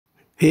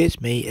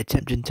Here's me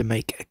attempting to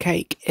make a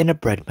cake in a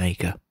bread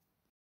maker.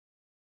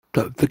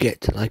 Don't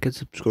forget to like and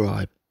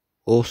subscribe.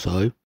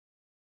 Also,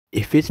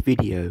 if this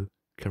video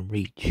can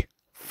reach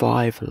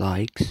 5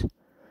 likes,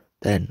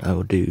 then I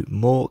will do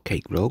more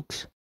cake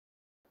vlogs.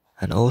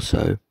 And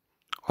also,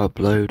 I'll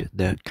upload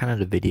the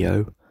Canada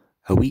video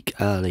a week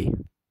early.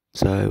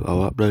 So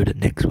I'll upload it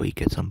next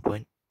week at some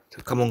point.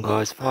 So come on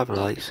guys, 5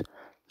 likes.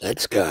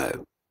 Let's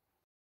go.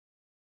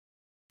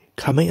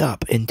 Coming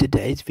up in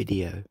today's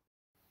video,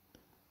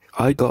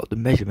 I got the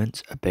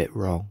measurements a bit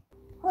wrong.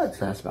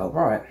 That's about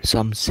right.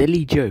 Some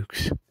silly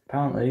jokes.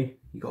 Apparently,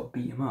 you got to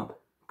beat him up.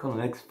 Come on,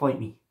 Legs, fight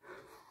me.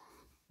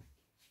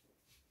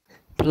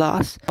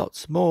 Plus,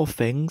 lots more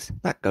things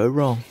that go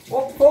wrong.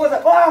 What was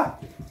that? Ah!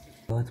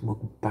 Guys,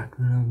 welcome back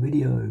to another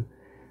video.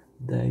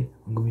 Today,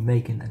 I'm going to be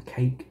making a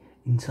cake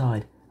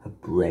inside a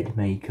bread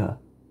maker.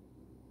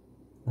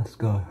 Let's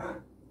go.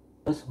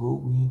 First of all,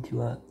 we need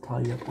to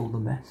tidy up all the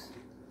mess.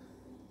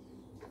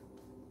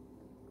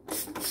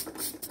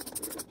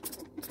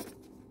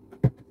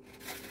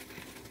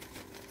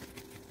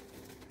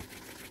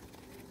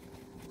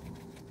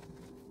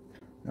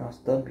 Now it's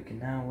done, we can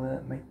now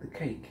make the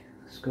cake.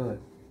 Let's go.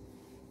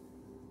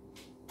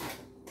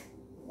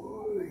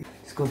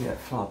 Let's go get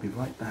flour, I'll be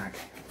right back.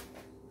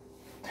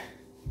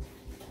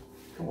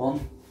 Come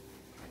on.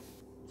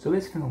 So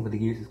this thing I'm going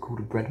to use is called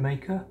a bread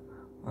maker.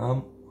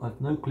 I have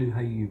no clue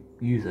how you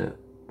use it,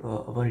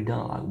 but I've only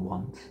done it like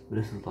once.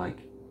 But this is like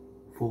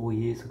 4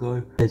 years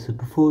ago. Okay, so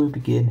before we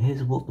begin,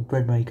 here's what the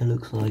bread maker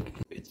looks like.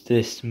 It's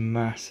this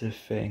massive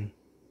thing.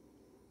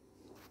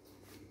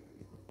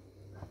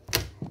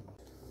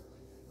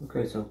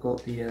 Okay, so I've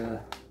got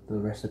the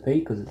recipe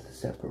because it's a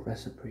separate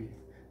recipe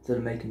instead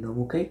of making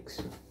normal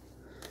cakes.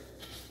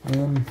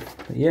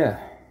 But yeah,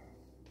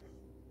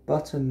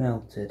 butter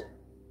melted.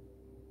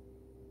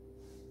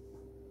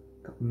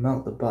 Got to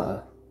melt the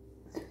butter.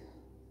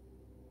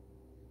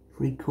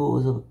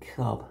 3/4 of a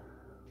cup.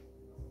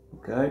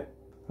 Okay.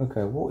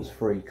 Okay, what is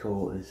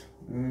 3/4?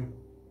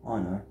 I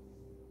know.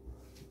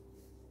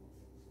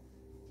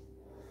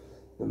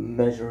 The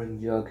measuring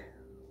jug.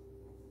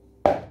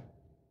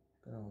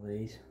 Got all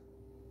these.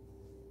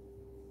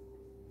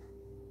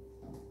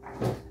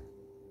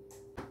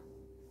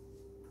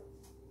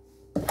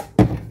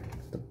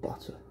 The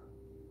butter.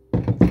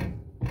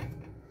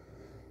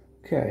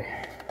 Okay.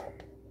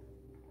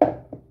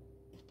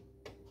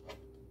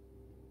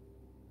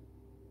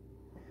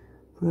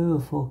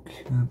 Beautiful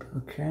cube,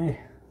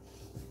 okay.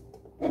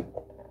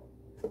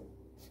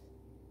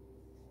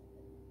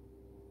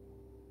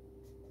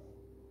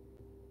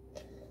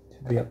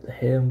 Should be up to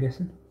here, I'm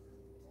guessing.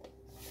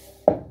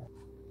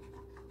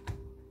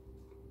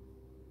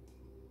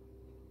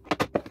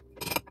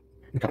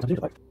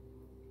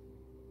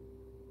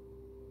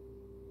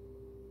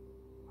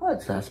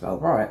 That's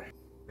about right.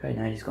 Okay,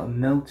 now you just got to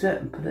melt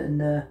it and put it in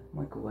the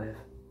microwave.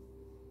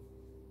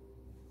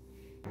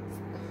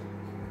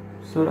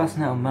 So that's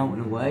now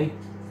melting away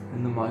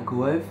in the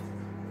microwave.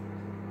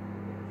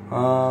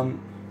 While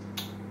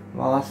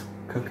that's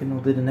cooking,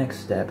 we'll do the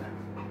next step.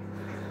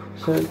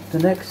 So the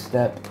next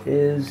step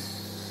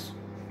is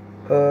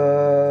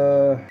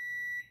I've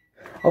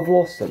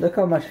lost it. Look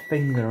how much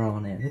things are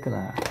on it. Look at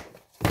that.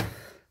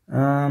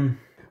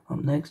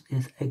 Up next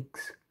is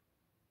eggs.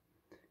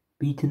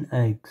 Beaten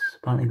eggs.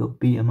 Apparently got to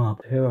beat them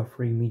up. Here are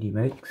 3 medium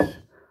eggs.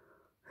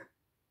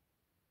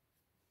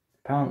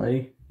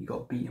 Apparently you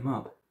got to beat them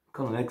up.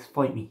 Come on, eggs,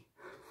 fight me.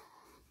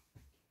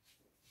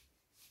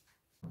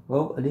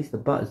 Well, at least the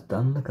butter's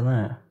done. Look at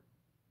that.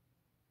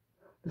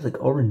 Looks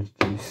like orange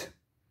juice.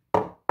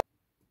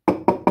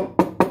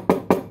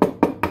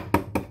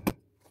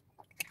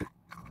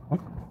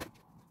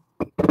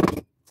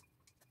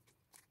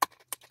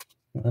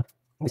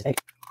 Where's egg?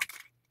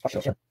 Oh,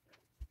 sure.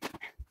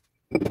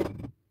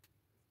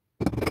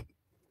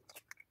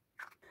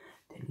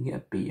 Then you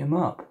gotta beat them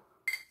up.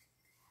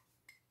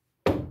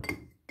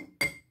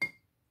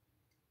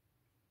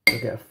 You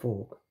get a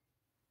fork.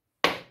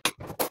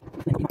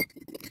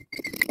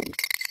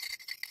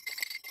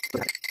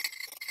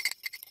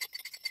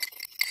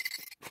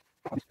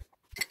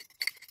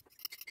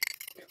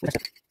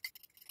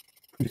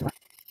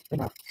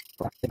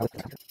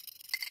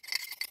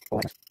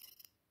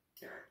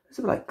 It's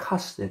a bit like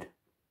custard.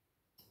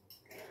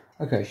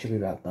 Okay, should be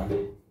about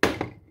done.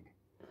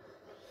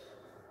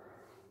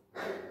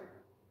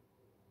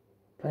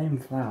 Plain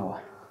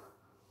flour.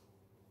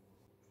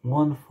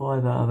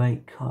 1/5 out of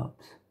 8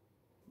 cups.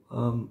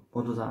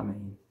 What does that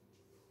mean?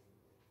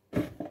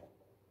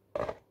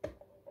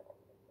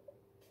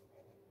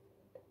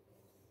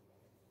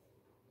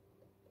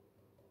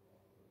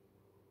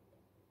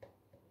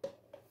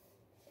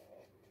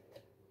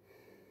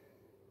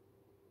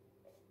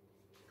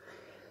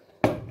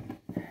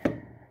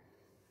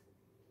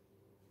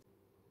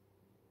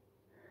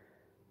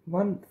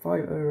 One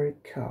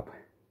 5/8 cup.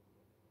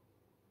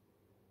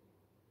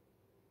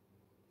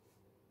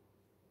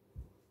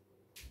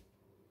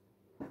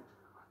 I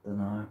don't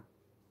know.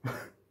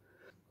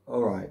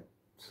 Alright,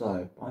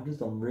 so I've just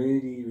done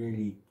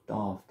really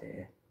daft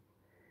here.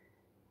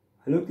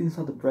 I looked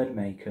inside the bread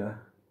maker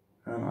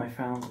and I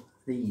found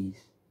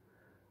these.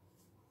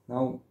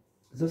 Now,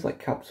 this looks like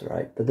cups,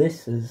 right? But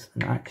this is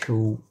an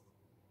actual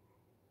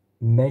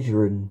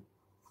measuring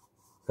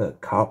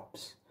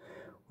cups,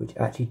 which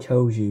actually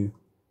tells you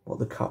what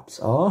the cups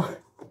are.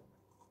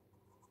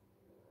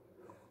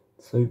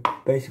 So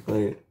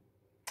basically,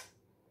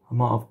 I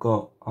might have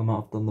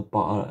done the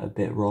butter a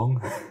bit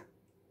wrong.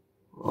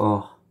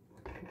 Oh.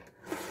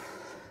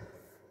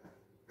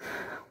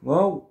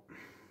 Well,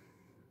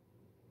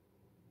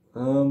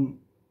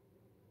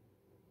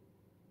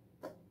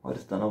 I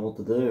just don't know what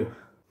to do.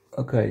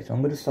 Okay, so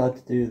I'm going to decide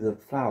to do the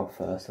flour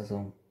first, as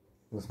I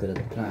was good at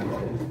the plan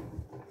to.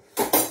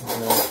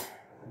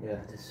 Yeah,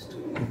 just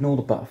ignore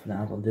the butter for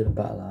now, I'll do the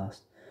butter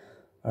last.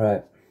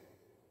 Alright.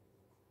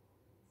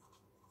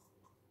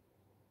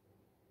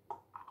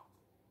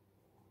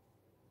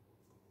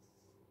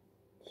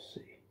 Let's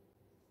see.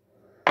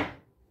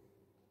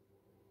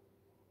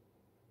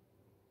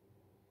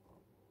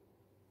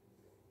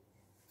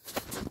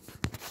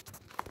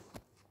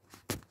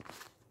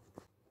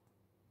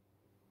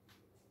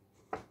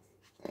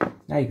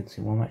 Now you can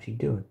see what I'm actually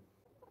doing.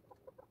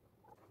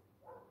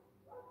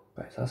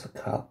 Right, so that's a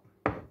cup.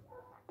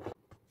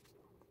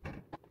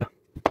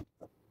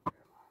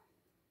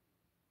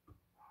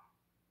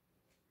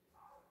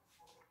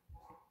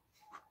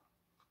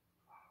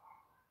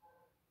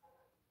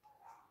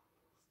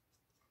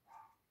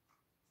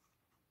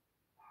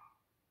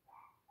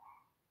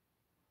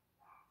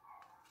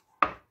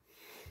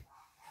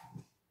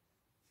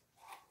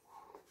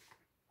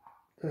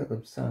 Look,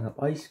 I'm selling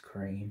up ice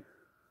cream.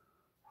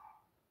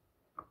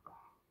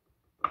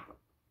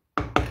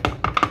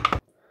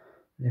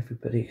 And if we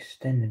put the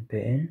extended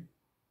bit in,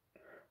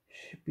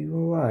 should be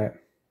alright.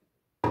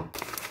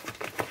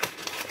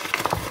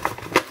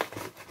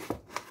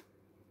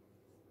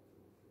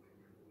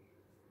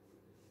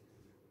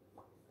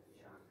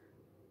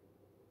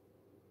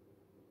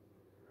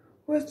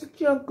 Where's the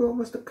jug gone?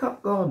 Where's the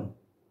cup gone?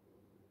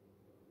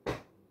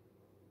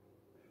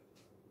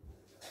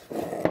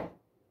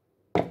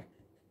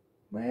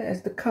 Where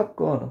has the cup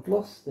gone? I've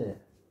lost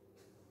it.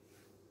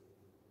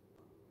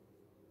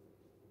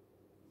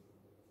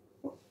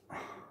 What?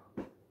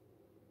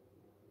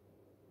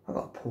 I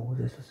gotta pause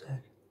this a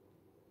sec.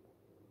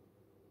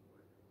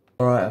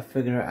 Alright, I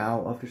figured it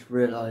out. I've just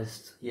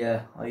realised,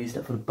 yeah, I used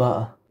it for the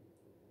butter.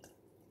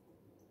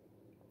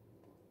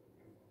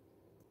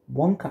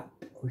 1 cup,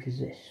 which is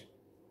this.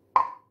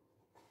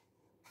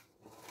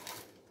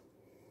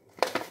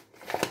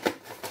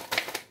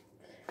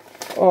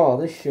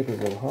 Oh, this sugar's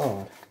all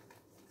hard.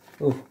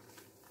 Ooh,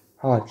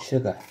 hard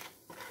sugar.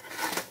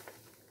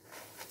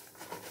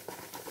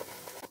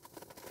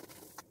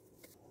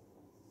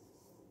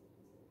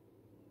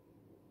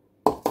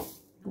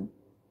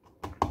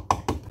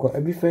 Got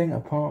everything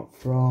apart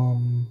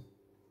from...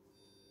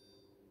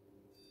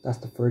 That's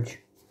the fridge.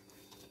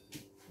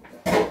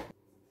 So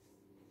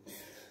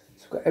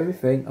got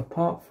everything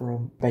apart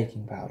from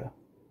baking powder.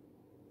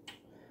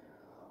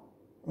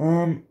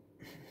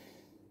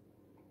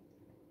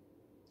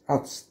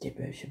 I'll skip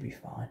it, it should be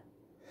fine.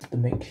 It's the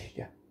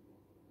mixture.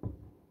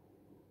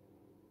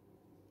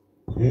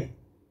 Okay.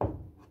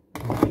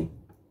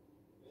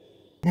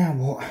 Now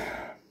what?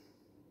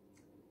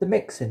 The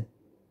mixing.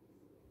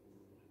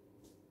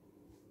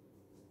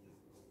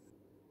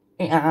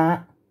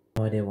 No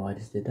idea why I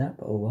just did that,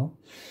 but oh well.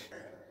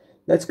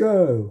 Let's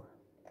go.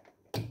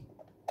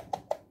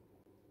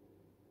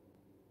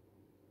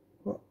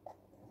 What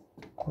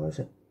is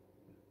it?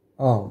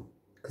 Oh,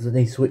 because it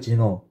needs switching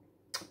on.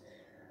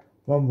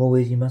 One rule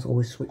is you must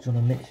always switch on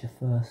a mixture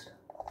first.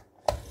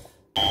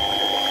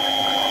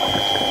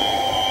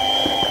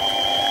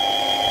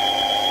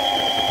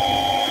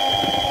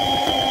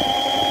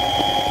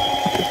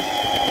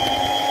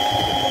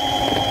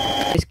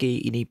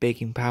 Basically, you need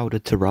baking powder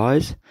to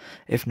rise.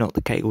 If not,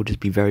 the cake will just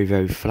be very,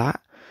 very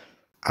flat.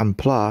 And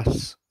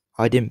plus,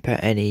 I didn't put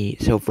any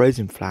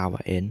self-raising flour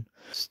in.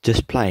 It's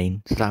just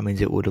plain, so that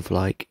means it would have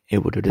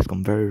just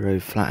gone very, very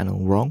flat and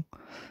all wrong.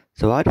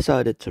 So I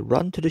decided to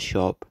run to the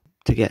shop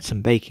to get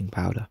some baking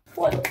powder.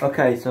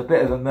 Okay, so a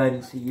bit of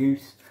emergency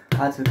use. I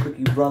had to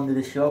quickly run to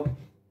the shop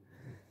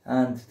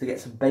and to get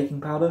some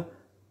baking powder.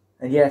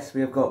 And yes,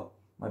 we have got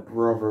my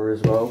brother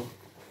as well.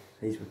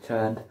 He's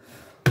returned.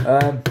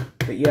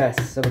 But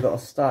yes, so we've got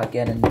to start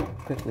again and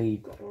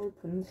quickly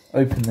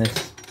open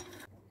this.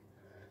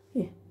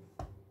 Yeah.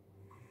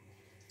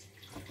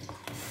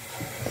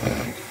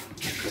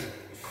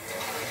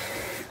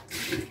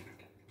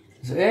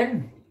 Is it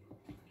in?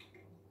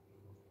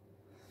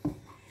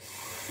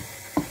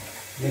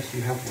 Yes,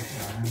 you have this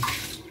now.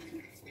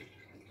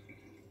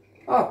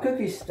 Oh,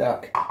 Cookie's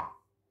stuck.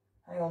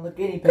 Hang on, the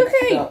guinea pig's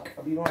stuck.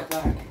 I'll be right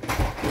back.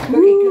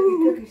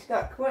 Cookie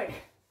stuck, quick.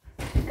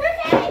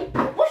 Cookie!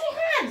 Wash your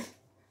hands!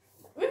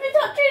 We've been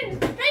touching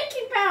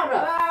baking powder!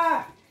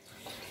 Ah!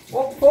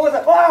 What was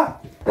that? Ah!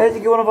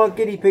 Basically, one of our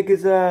guinea pigs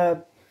is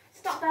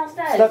Stuck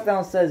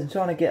downstairs. And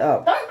trying to get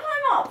up. Don't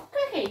climb up,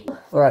 Cookie!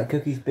 Alright,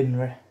 Cookie's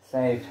been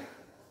saved.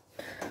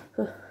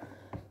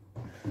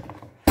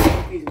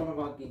 She's one of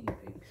our guinea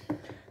pigs. So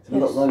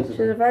we've got loads of She's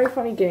a them. very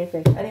funny guinea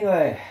pig.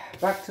 Anyway,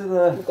 back to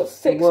the. We've got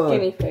 6 word.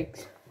 guinea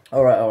pigs.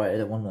 Alright, I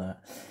don't want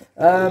that.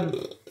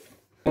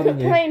 Is it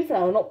plain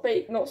flour,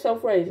 not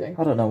self-raising?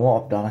 I don't know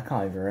what I've done, I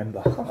can't even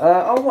remember.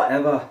 Oh,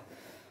 whatever.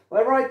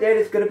 Whatever I did,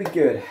 it's going to be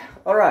good.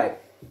 Alright,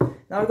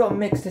 now we've got to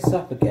mix this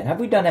up again. Have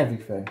we done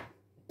everything?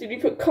 Did you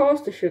put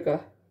caster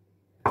sugar?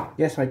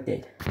 Yes, I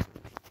did.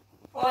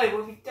 Alright, what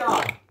have we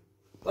done?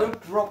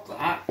 Don't drop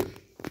that.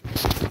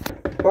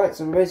 Right,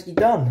 so we're basically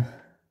done.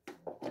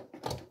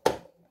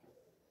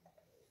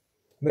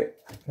 Mix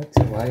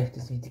it away,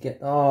 just need to get...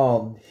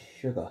 Oh,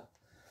 sugar.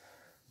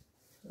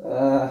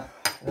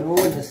 They're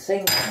all in the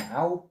sink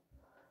now.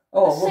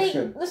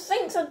 Oh, The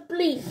sinks are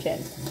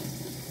bleaching.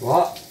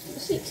 what? The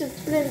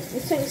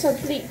sinks are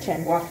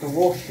bleaching. We'll have to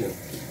wash them.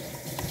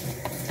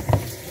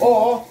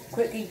 Or,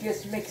 quickly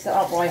just mix it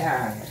up by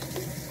hand.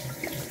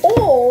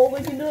 Or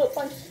we can do it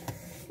by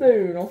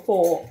spoon or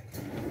fork.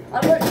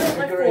 I won't do it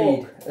by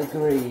fork.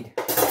 Agreed.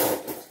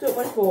 Let's do it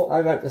by fork. I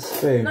wrote the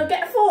spoon. No,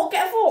 get a fork,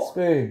 get a fork.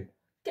 Spoon.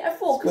 Get a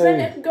fork, because then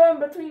it can go in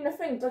between the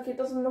things like it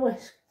does in the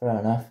whisk. Fair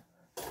enough.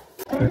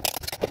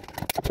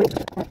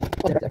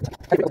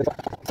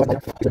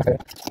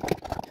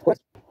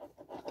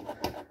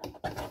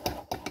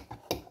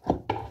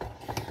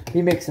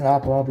 You mixing it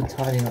up or I'll be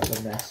tidying up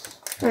the mess.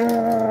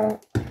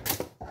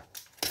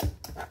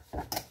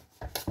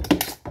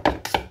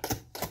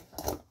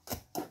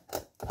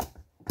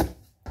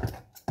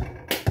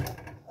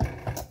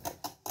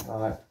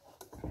 Alright.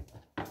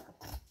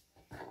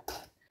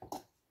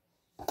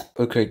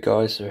 Okay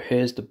guys, so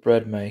here's the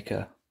bread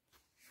maker.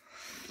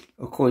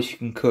 Of course you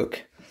can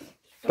cook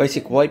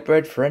basic white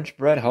bread, French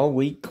bread, whole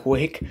wheat,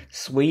 quick,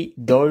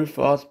 sweet, dough,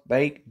 fast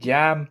bake,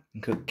 jam.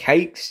 You can cook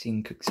cakes, you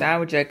can cook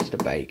sandwich, extra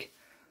bake.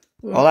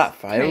 Oh, that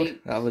failed.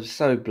 Cake. That was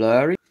so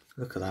blurry.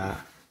 Look at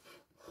that.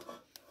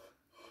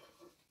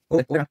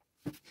 Oh, yeah.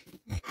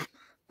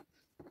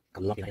 I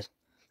love this.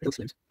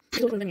 Little slims.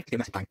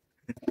 Give a bang.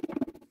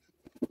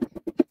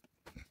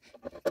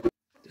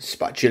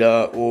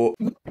 Spatula or...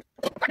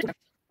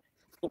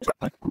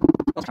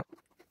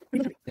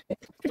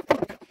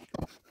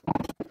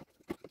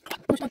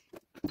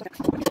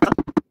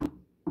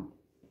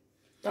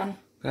 Done.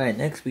 Right,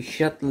 next we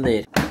shut the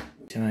lid.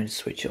 Time to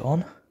switch it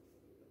on.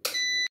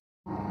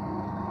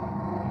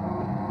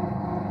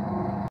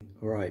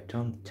 Right,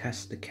 time to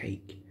test the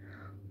cake.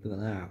 Look at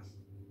that.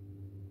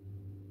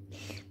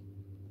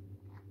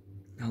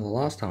 Now the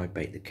last time I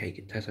baked the cake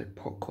it tasted like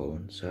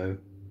popcorn, so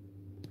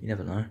you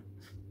never know.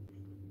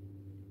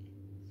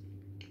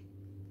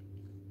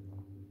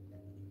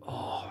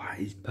 Oh, that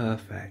is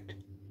perfect.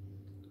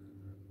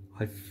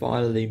 I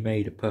finally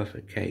made a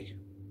perfect cake.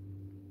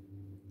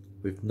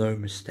 With no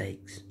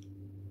mistakes.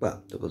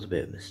 Well, there was a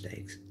bit of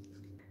mistakes.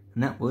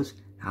 And that was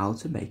how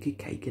to make a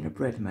cake in a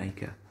bread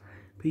maker.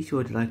 Be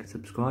sure to like and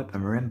subscribe,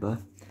 and remember,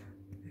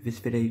 if this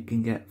video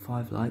can get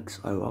 5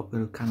 likes, I will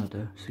upload to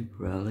Canada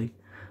super early.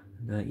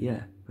 And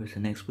yeah, post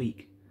it next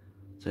week.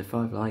 So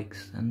 5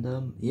 likes,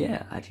 and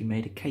yeah, I actually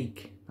made a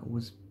cake. That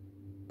was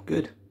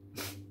good.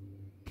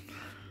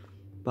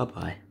 Bye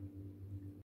bye.